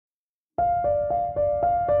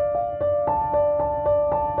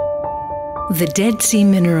The Dead Sea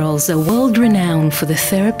minerals are world-renowned for their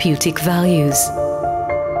therapeutic values.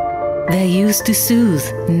 They're used to soothe,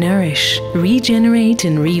 nourish, regenerate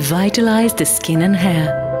and revitalize the skin and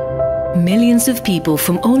hair. Millions of people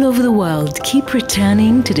from all over the world keep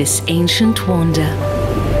returning to this ancient wonder,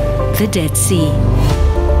 the Dead Sea.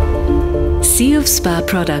 Sea of Spa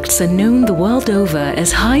products are known the world over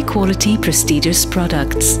as high-quality, prestigious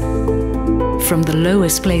products. From the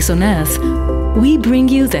lowest place on earth, we bring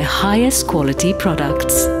you the highest quality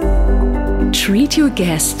products. Treat your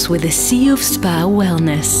guests with the Sea of Spa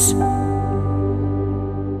wellness.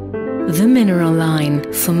 The Mineral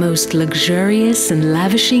line for most luxurious and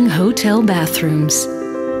lavishing hotel bathrooms.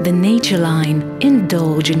 The Nature line,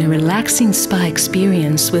 indulge in a relaxing spa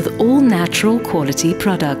experience with all natural quality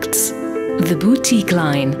products. The Boutique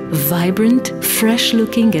line, vibrant,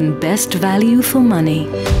 fresh-looking and best value for money.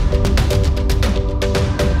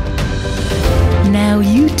 Now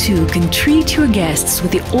you too can treat your guests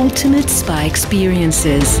with the ultimate spa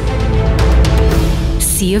experiences.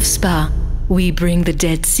 Sea of Spa. We bring the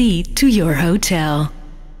Dead Sea to your hotel.